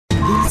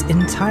these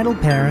entitled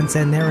parents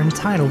and their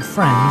entitled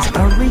friends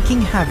are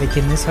wreaking havoc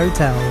in this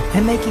hotel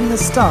and making the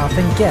staff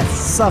and guests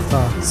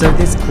suffer. So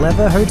this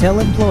clever hotel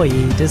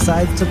employee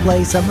decides to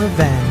play some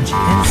revenge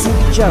and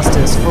seek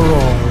justice for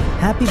all.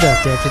 Happy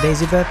birthday if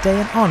today's your birthday,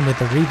 and on with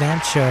the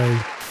revamped show.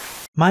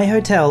 My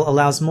hotel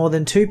allows more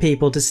than 2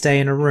 people to stay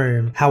in a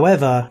room.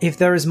 However, if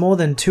there is more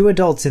than 2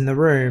 adults in the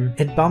room,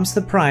 it bumps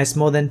the price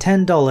more than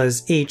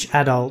 $10 each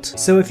adult.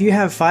 So if you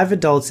have 5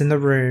 adults in the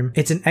room,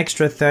 it's an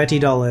extra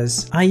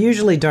 $30. I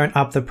usually don't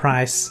up the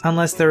price,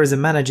 unless there is a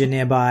manager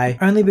nearby,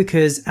 only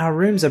because our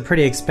rooms are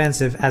pretty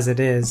expensive as it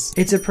is.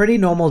 It's a pretty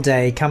normal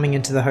day coming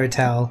into the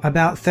hotel,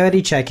 about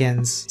 30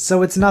 check-ins,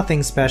 so it's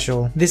nothing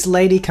special. This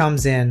lady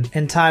comes in,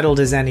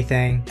 entitled as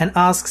anything, and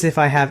asks if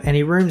I have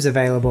any rooms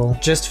available.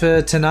 Just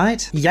for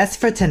tonight? Yes,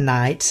 for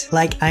tonight.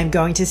 Like I'm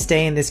going to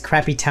stay in this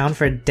crappy town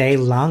for a day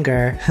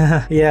longer.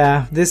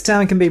 Yeah, this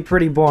town can be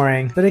pretty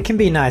boring, but it can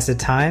be nice at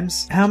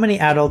times. How many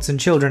adults and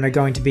children are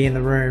going to be in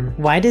the room?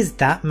 Why does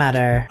that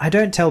matter? I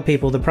don't tell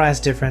people the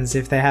price difference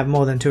if they have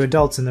more than 2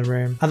 adults in the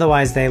room.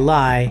 Otherwise they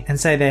lie and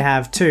say they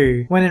have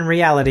 2, when in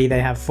reality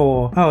they have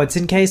 4. Oh, it's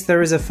in case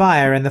there is a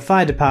fire and the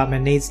fire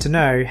department needs to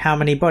know how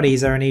many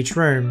bodies are in each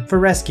room for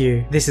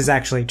rescue. This is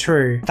actually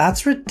true.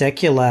 That's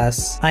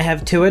ridiculous. I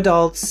have 2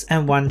 adults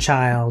and 1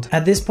 child.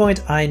 At this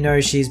point, I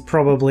know she's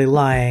probably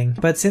lying,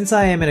 but since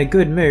I am in a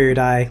good mood,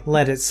 I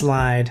let it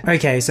slide.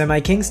 Okay, so my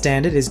king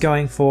standard is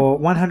going for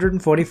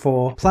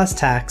 $144 plus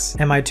tax,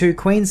 and my 2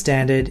 queen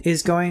standard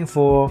is going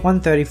for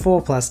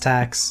 $134 plus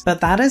tax.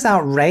 But that is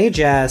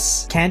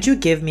outrageous. Can't you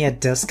give me a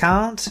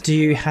discount? Do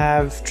you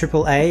have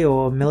AAA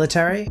or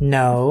military?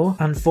 No.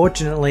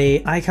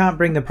 Unfortunately, I can't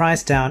bring the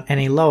price down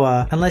any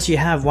lower unless you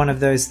have one of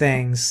those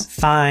things.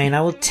 Fine,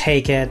 I will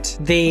take it.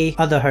 The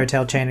other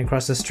hotel chain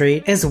across the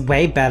street is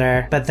way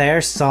better, but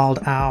they're sold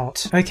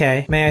out.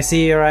 Okay, may I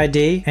see your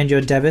ID and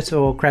your debit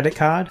or credit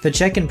card? The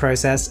check-in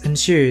process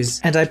ensues,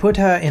 and I put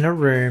her in a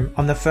room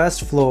on the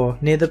 1st floor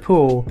near the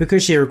pool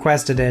because she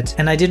requested it,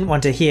 and I didn't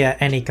want to hear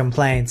any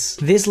complaints.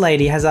 This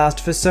lady has asked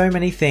for so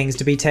many things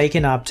to be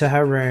taken up to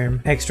her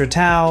room. Extra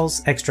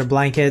towels, extra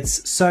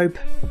blankets, soap,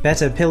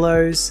 better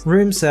pillows,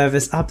 room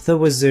service up the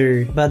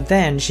wazoo. But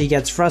then she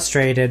gets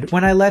frustrated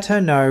when I let her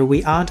know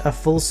we aren't a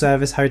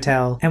full-service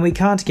hotel and we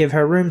can't give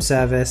her room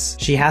service.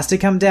 She has to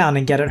come down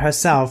and get it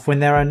herself when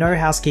there are no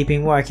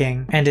housekeeping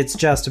working, and it's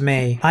just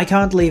me. I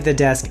can't leave the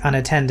desk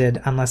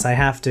unattended unless I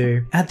have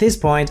to. At this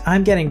point,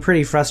 I'm getting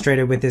pretty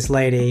frustrated with this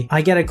lady.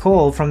 I get a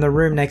call from the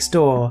room next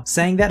door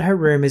saying that her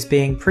room is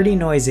being pretty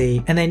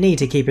noisy and they need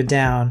to keep it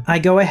down. I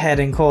go ahead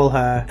and call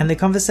her, and the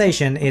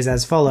conversation is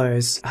as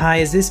follows. Hi,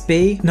 is this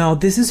B? No,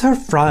 this is her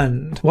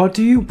friend. What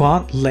do you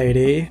want,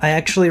 lady? I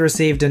actually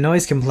received a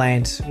noise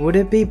complaint. Would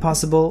it be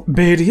possible?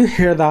 B, do you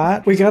hear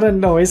that? We got a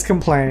noise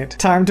complaint.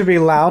 Time to be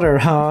louder,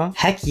 huh?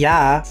 Heck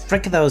yeah.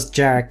 Frick those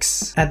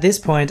jerks. At this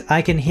point,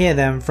 I can hear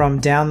them from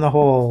down the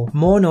hall.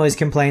 More noise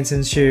complaints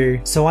ensue,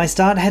 so I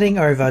start heading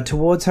over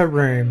towards her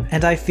room,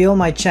 and I feel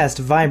my chest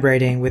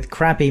vibrating with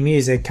crappy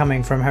music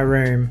coming from her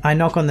room. I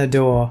knock on the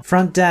door.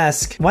 Front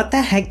desk. What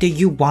the heck do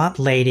you want,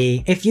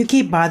 lady? If you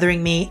keep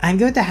bothering me, I'm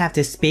going to have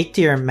to speak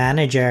to your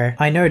manager.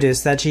 I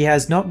notice that she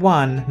has not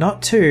 1,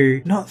 not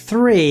 2, not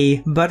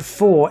 3, but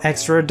 4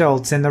 extra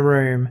adults in the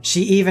room.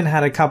 She even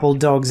had a couple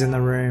dogs in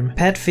the room.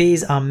 Pet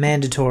fees are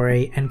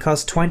mandatory and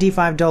cost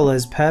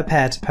 $25 per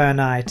pet per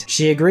night.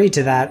 She agreed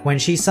to that when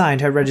she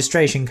signed her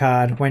registration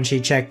card when she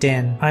checked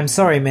in. I'm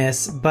sorry,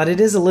 miss, but it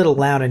is a little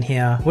loud in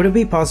here. Would it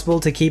be possible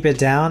to keep it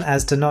down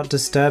as to not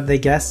disturb the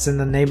guests in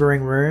the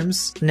neighboring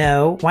rooms?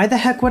 No, why the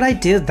heck would I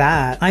do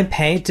that? I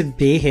paid to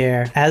be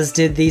here, as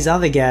did these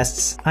other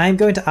guests. I am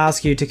going to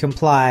ask you to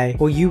comply,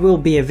 or you will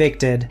be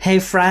evicted. Hey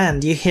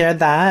friend, you hear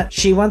that?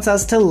 She wants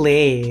us to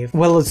leave.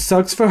 Well, it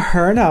sucks for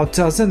her now,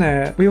 doesn't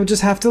it? We will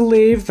just have to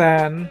leave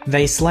then.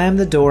 They slam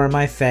the door in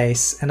my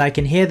face, and I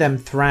can hear them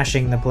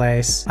thrashing the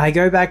place. I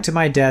go back to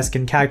my desk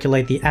and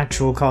calculate the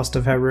actual cost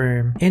of her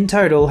room. In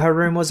total, her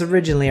room was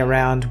originally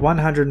around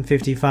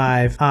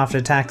 $155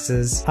 after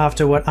taxes.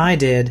 After what I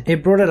did,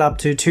 it brought it up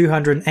to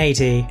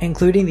 $280,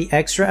 including the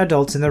extra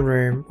adults in the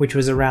room, which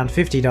was around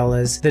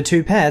 $50, the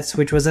 2 pets,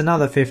 which was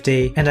another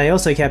 $50, and I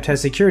also kept her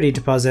security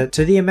deposit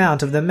to the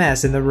amount of the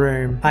mess in the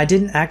room. I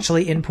didn't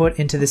actually input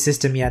into the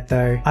system yet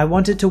though. I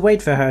wanted to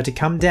wait for her to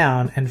come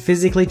down and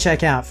physically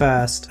check out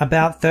first.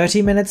 About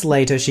 30 minutes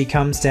later, she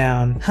comes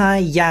down. Hi,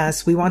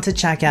 yes, we want to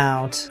check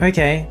out.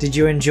 Okay, did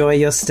you enjoy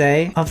your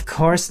stay? Of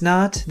course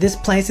not. This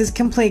place is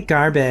complete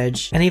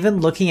garbage, and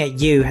even looking at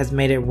you has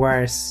made it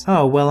worse.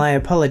 Oh, well, I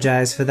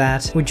apologize for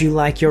that. Would you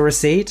like your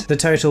receipt? The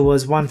total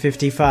was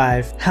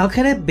 $155. How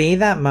could it be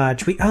that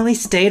much? We only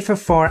stayed for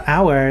 4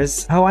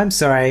 hours. Oh, I'm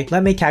sorry.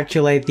 Let me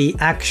calculate the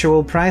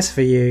actual price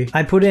for you.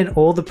 I put in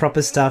all the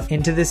proper stuff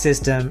into the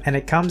system, and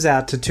it comes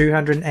out to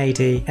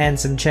 $280 and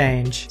some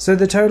change. So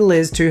the total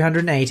is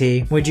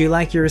 $280. Would you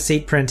like your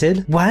receipt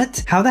printed?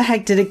 What? How the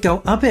heck did it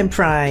go up in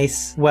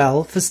price?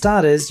 Well, for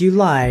starters, you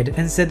lied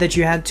and said that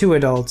you had 2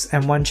 adults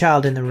and 1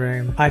 child in the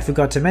room. I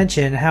forgot to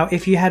mention how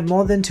if you had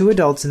more than 2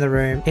 adults in the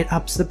room, it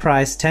ups the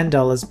price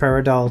 $10 per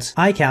adult.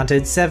 I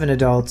counted 7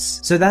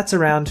 adults, so that's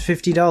around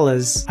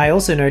 $50. I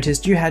also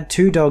noticed you had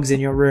 2 dogs in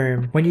your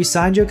room. When you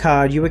signed your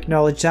card, you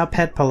acknowledged our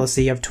pet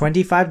policy of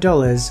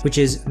 $25, which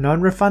is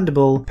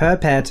non-refundable per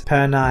pet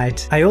per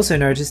night. I also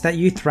noticed that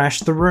you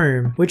thrashed the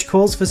room, which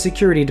calls for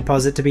security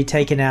deposit to be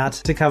taken out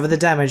to cover the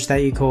damage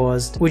that you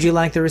caused. Would you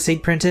like the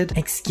receipt printed?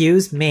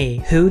 Excuse me,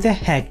 who the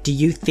heck do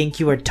you think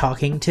you are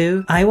talking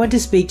to? I want to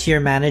speak to your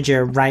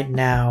manager right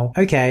now.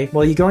 Okay,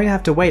 well you're going to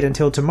have to wait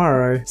until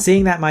tomorrow.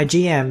 Seeing that my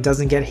GM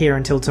doesn't get here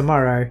until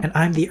tomorrow, and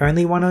I'm the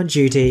only one on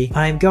duty,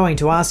 I'm going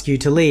to ask you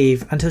to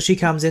leave until she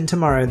comes in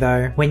tomorrow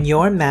though. When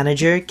your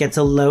manager gets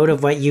a load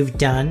of what you've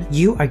done,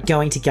 you are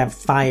going to get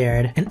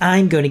fired, and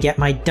I'm going to get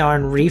my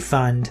darn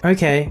refund.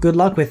 Okay, good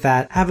luck with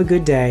that. Have a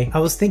good day. I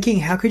was thinking,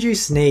 how could you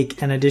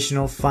sneak an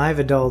additional 5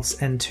 adults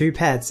and 2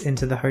 pets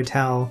into the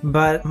hotel?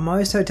 But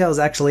most hotels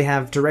actually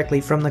have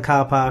directly from the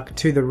car park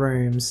to the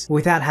rooms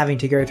without having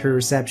to go through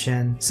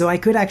reception. So I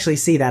could actually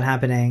see that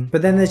happening.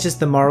 But then there's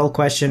just the moral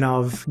question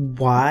of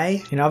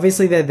why? And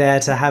obviously they're there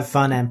to have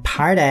fun and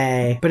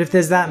party. But if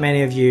there's that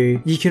many of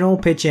you, you can all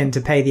pitch in to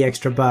pay the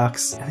extra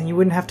bucks, and then you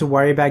wouldn't have to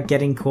worry about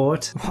getting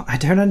caught. I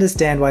don't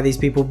understand why these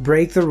people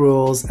break the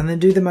rules and then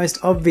do the most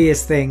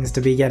obvious things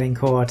to be getting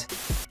caught.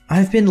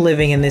 I've been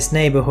living in this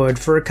neighborhood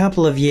for a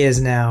couple of years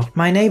now.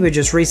 My neighbor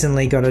just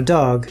recently got a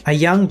dog, a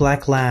young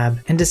black lab,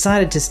 and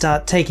decided to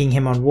start taking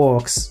him on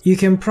walks. You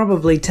can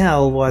probably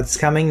tell what's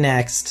coming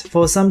next.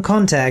 For some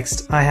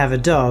context, I have a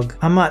dog,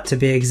 a mutt to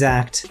be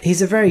exact.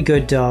 He's a very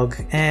good dog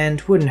and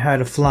wouldn't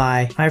hurt a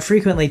fly. I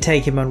frequently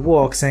take him on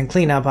walks and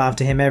clean up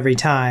after him every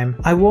time.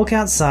 I walk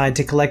outside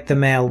to collect the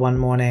mail one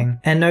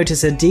morning and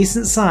notice a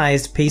decent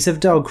sized piece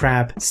of dog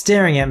crap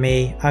staring at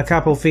me a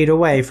couple feet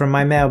away from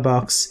my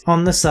mailbox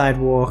on the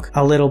sidewalk.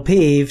 A little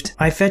peeved,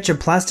 I fetch a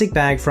plastic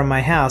bag from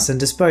my house and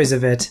dispose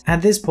of it.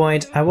 At this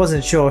point, I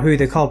wasn't sure who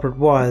the culprit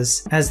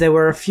was, as there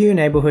were a few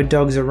neighborhood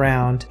dogs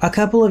around. A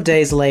couple of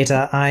days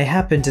later, I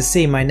happened to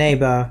see my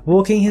neighbor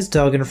walking his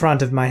dog in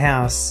front of my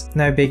house.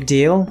 No big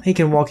deal, he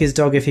can walk his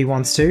dog if he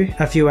wants to.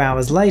 A few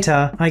hours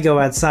later, I go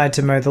outside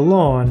to mow the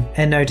lawn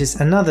and notice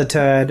another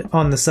turd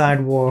on the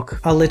sidewalk.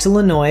 A little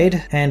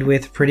annoyed, and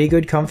with pretty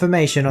good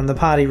confirmation on the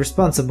party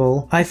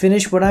responsible, I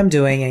finish what I'm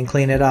doing and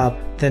clean it up.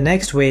 The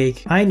next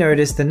week, I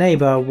notice the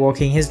neighbor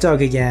walking his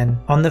dog again.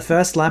 On the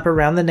first lap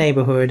around the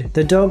neighborhood,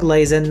 the dog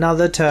lays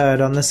another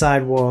turd on the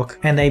sidewalk,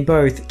 and they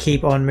both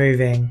keep on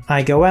moving.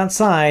 I go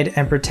outside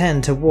and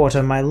pretend to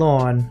water my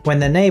lawn. When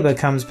the neighbor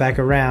comes back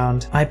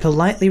around, I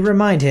politely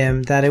remind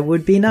him that it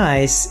would be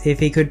nice if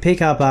he could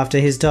pick up after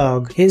his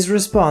dog. His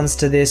response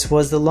to this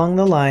was along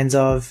the lines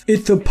of,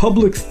 "It's a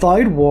public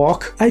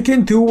sidewalk. I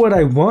can do what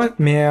I want,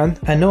 man."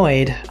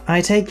 Annoyed,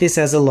 I take this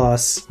as a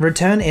loss,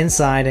 return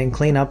inside and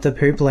clean up the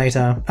poop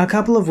later. A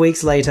couple of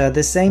weeks later,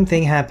 the same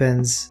thing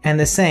happens, and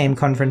the same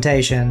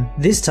confrontation.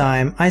 This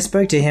time, I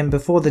spoke to him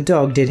before the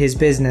dog did his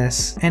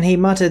business, and he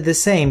muttered the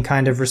same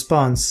kind of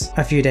response.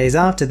 A few days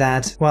after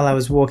that, while I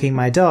was walking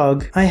my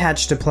dog, I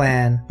hatched a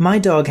plan. My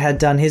dog had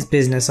done his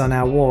business on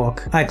our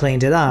walk. I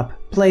cleaned it up,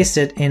 placed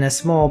it in a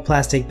small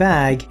plastic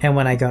bag, and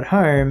when I got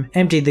home,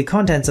 emptied the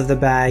contents of the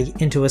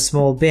bag into a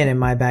small bin in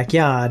my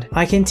backyard.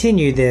 I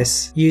continued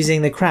this,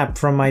 using the crap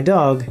from my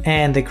dog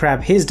and the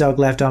crap his dog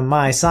left on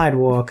my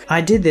sidewalk.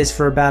 I did this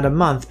for about a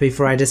month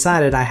before I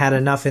decided I had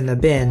enough in the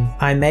bin.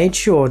 I made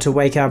sure to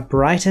wake up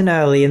bright and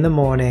early in the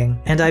morning,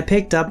 and I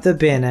picked up the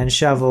bin and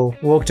shovel,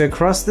 walked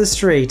across the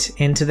street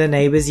into the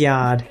neighbor's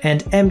yard,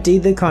 and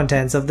emptied the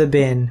contents of the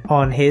bin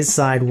on his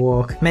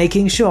sidewalk,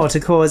 making sure to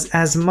cause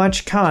as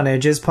much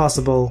carnage as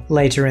possible.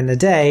 Later in the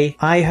day,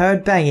 I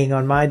heard banging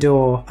on my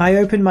door. I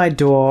opened my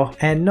door,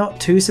 and not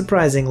too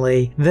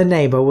surprisingly, the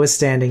neighbor was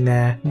standing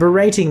there,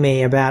 berating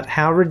me about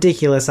how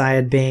ridiculous I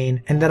had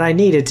been, and that I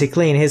needed to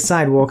clean his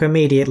sidewalk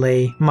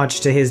immediately.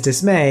 Much to his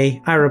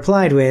dismay, I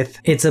replied with,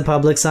 "It's a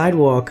public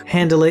sidewalk.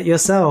 Handle it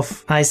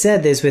yourself." I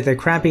said this with a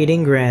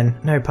crap-eating grin,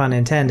 no pun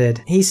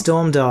intended. He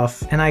stormed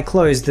off, and I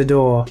closed the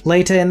door.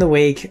 Later in the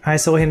week, I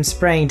saw him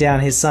spraying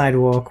down his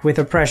sidewalk with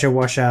a pressure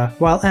washer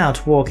while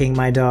out walking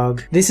my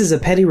dog. This is a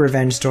petty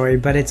revenge story,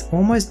 but it's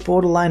almost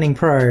borderlining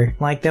pro.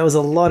 Like, there was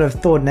a lot of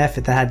thought and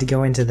effort that had to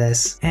go into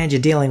this. And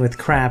you're dealing with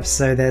crap,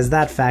 so there's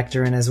that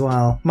factor in as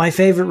well. My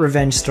favorite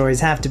revenge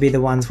stories have to be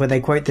the ones where they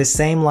quote the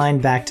same line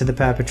back to the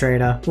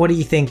perpetrator. What do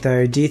you think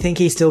though? Do you think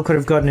he still could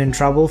have gotten in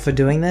trouble for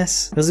doing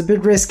this? It was a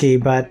bit risky,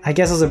 but I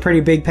guess it was a pretty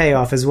big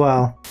payoff as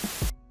well.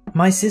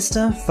 My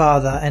sister,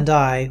 father, and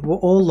I were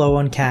all low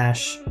on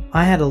cash.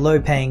 I had a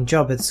low-paying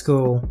job at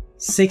school,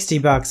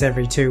 $60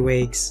 every 2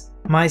 weeks.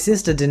 My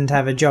sister didn't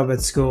have a job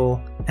at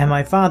school, and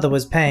my father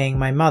was paying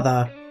my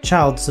mother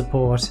child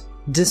support.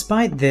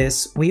 Despite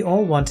this, we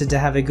all wanted to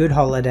have a good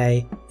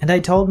holiday, and I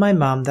told my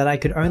mum that I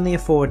could only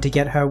afford to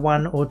get her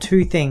 1 or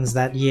 2 things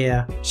that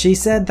year. She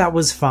said that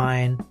was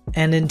fine,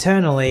 and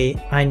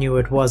internally, I knew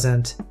it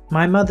wasn't.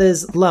 My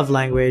mother's love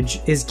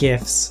language is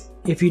gifts.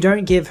 if you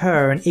don't give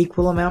her an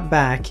equal amount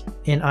back,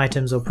 in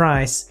items or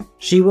price,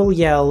 she will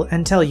yell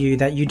and tell you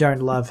that you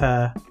don't love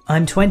her.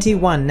 I'm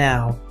 21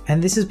 now,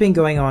 and this has been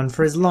going on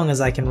for as long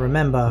as I can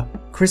remember.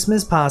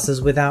 Christmas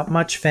passes without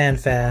much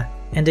fanfare,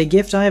 and a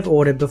gift I have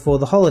ordered before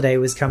the holiday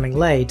was coming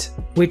late,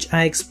 which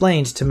I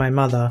explained to my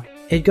mother.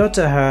 It got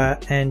to her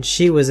and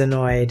she was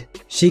annoyed.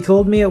 She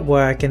called me at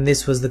work and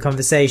this was the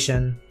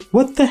conversation.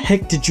 What the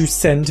heck did you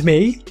send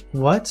me?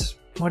 What?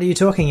 What are you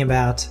talking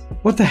about?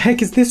 What the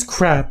heck is this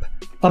crap?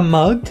 A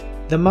mug?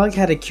 The mug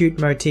had a cute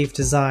motif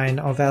design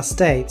of our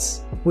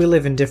states. We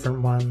live in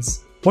different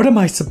ones. What am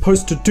I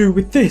supposed to do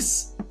with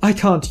this? I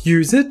can't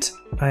use it.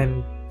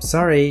 I'm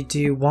sorry, do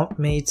you want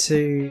me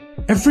to?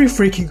 Every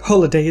freaking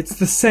holiday it's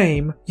the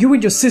same. You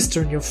and your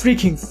sister and your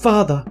freaking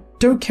father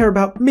don't care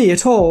about me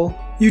at all.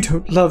 You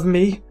don't love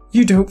me.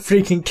 You don't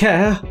freaking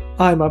care.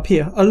 I'm up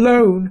here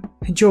alone,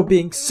 and you're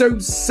being so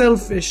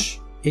selfish.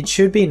 It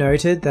should be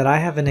noted that I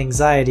have an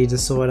anxiety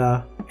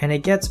disorder, and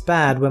it gets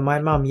bad when my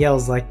mum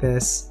yells like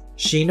this.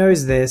 She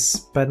knows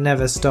this, but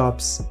never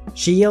stops.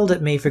 She yelled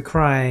at me for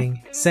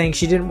crying, saying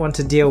she didn't want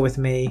to deal with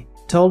me,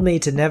 told me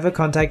to never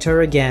contact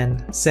her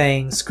again,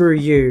 saying screw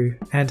you,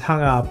 and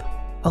hung up.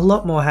 A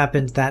lot more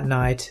happened that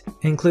night,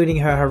 including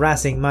her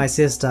harassing my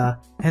sister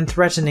and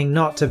threatening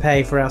not to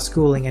pay for our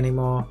schooling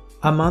anymore.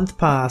 A month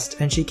passed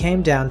and she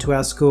came down to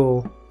our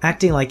school,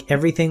 acting like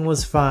everything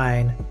was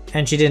fine,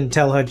 and she didn't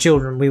tell her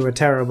children we were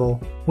terrible.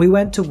 We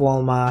went to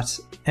Walmart,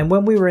 and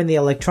when we were in the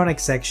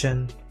electronics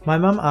section, my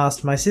mum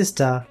asked my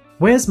sister,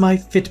 "Where's my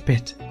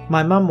Fitbit?"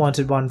 My mum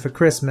wanted one for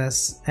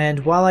Christmas,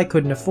 and while I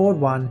couldn't afford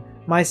one,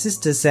 my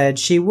sister said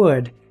she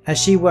would, as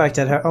she worked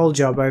at her old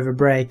job over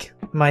break.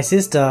 My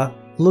sister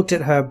looked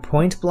at her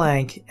point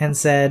blank and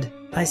said,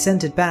 "I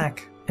sent it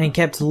back," and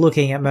kept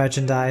looking at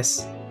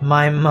merchandise.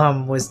 My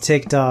mum was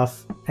ticked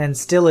off, and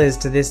still is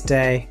to this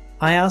day.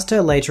 I asked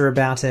her later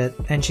about it,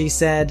 and she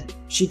said,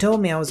 "She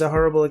told me I was a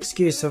horrible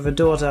excuse of a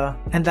daughter,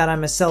 and that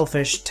I'm a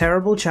selfish,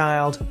 terrible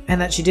child,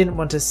 and that she didn't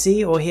want to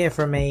see or hear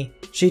from me.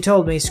 She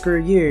told me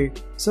screw you,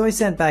 so I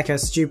sent back her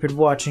stupid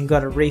watch and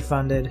got it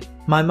refunded."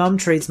 My mum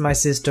treats my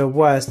sister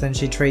worse than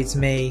she treats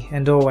me,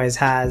 and always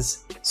has,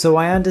 so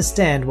I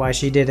understand why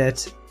she did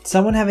it.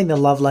 Someone having the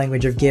love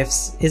language of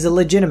gifts is a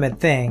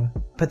legitimate thing,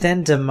 but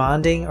then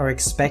demanding or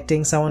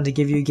expecting someone to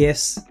give you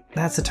gifts,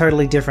 that's a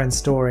totally different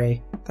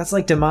story. That's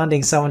like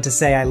demanding someone to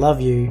say I love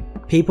you.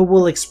 People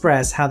will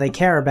express how they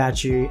care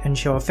about you and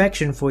show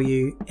affection for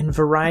you in a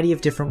variety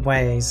of different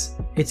ways.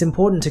 It's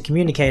important to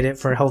communicate it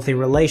for a healthy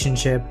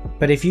relationship,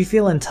 but if you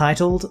feel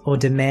entitled or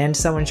demand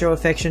someone show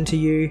affection to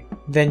you,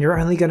 then you're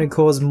only going to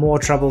cause more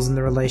troubles in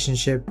the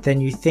relationship than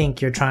you think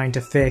you're trying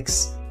to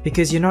fix.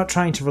 Because you're not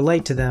trying to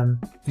relate to them,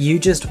 you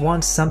just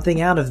want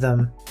something out of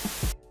them.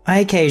 I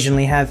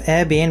occasionally have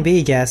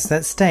Airbnb guests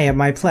that stay at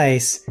my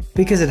place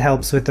because it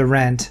helps with the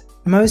rent.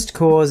 Most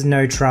cause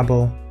no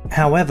trouble.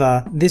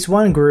 However, this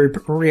one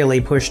group really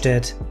pushed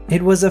it.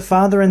 It was a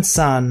father and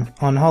son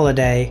on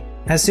holiday.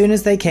 As soon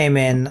as they came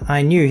in,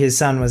 I knew his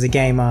son was a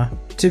gamer.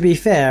 To be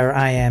fair,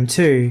 I am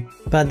too.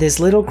 But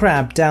this little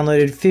crap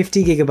downloaded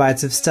 50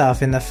 gigabytes of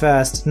stuff in the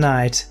first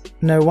night.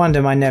 No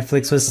wonder my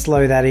Netflix was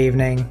slow that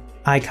evening.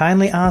 I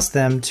kindly asked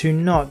them to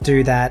not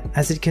do that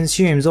as it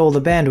consumes all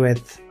the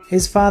bandwidth.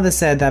 His father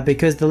said that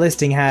because the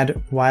listing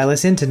had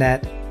wireless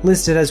internet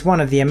listed as one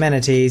of the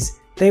amenities,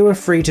 they were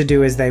free to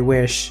do as they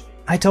wish.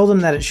 I told him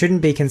that it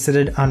shouldn't be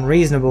considered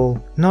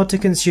unreasonable not to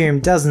consume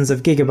dozens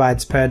of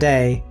gigabytes per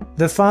day.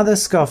 The father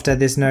scoffed at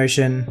this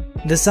notion.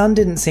 The son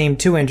didn't seem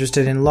too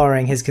interested in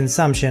lowering his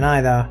consumption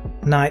either.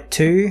 Night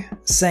 2,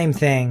 same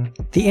thing.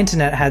 The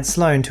internet had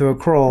slowed to a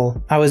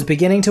crawl. I was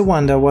beginning to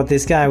wonder what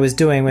this guy was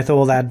doing with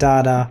all that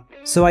data.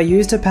 So I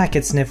used a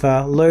packet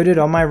sniffer loaded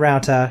on my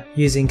router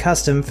using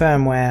custom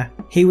firmware.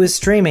 He was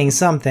streaming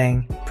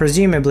something,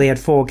 presumably at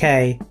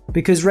 4K,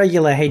 because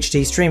regular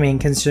HD streaming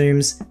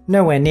consumes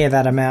nowhere near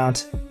that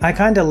amount. I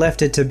kinda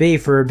left it to be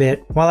for a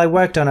bit while I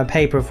worked on a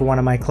paper for one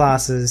of my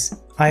classes.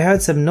 I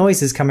heard some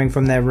noises coming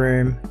from their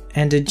room,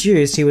 and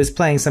deduced he was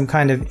playing some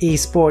kind of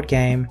e-sport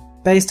game,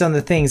 based on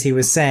the things he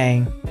was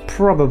saying,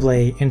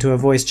 probably into a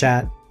voice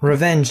chat.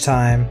 Revenge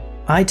time.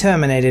 I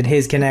terminated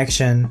his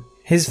connection.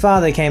 His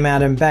father came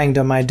out and banged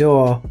on my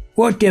door.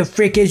 "What the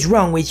frick is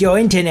wrong with your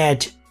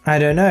internet?" I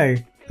don't know.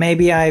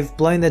 Maybe I've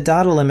blown the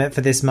data limit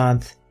for this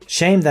month.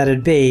 Shame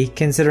that'd be,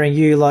 considering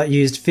you lot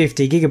used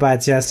 50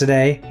 gigabytes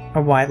yesterday.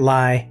 A white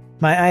lie.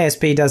 My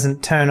ISP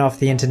doesn't turn off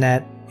the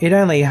internet. It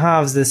only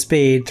halves the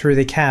speed through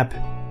the cap,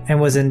 and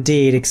was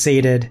indeed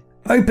exceeded.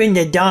 "Open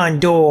the darn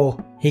door!"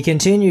 He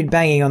continued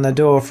banging on the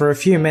door for a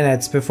few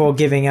minutes before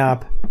giving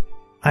up.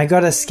 I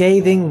got a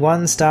scathing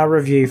 1-star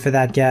review for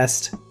that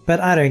guest, but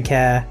I don't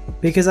care,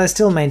 because I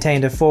still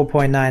maintained a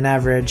 4.9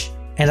 average,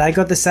 and I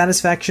got the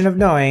satisfaction of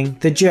knowing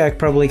the jerk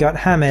probably got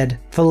hammered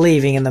for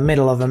leaving in the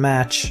middle of a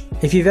match.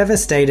 If you've ever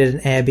stayed at an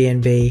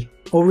Airbnb,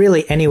 or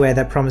really anywhere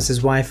that promises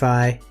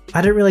Wi-Fi,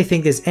 I don't really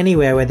think there's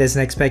anywhere where there's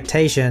an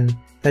expectation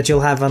that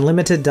you'll have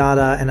unlimited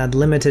data and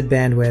unlimited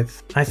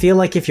bandwidth. I feel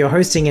like if you're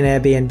hosting an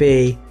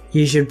Airbnb,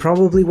 you should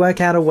probably work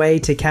out a way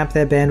to cap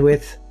their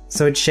bandwidth,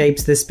 so it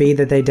shapes the speed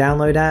that they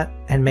download at,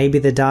 and maybe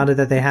the data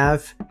that they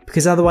have,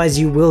 because otherwise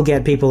you will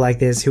get people like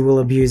this who will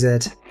abuse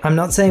it. I'm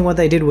not saying what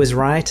they did was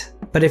right,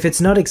 but if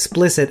it's not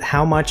explicit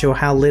how much or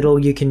how little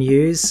you can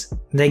use,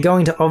 they're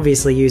going to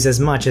obviously use as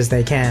much as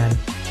they can.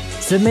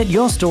 Submit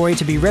your story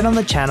to be read on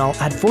the channel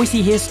at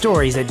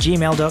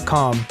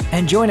voiceyherestories@gmail.com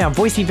and join our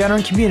Voicey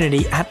veteran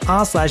community at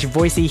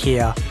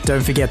r/VoiceyHere.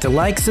 Don't forget to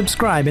like,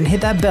 subscribe, and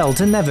hit that bell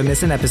to never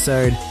miss an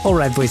episode.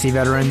 Alright Voicey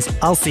veterans,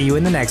 I'll see you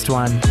in the next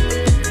one.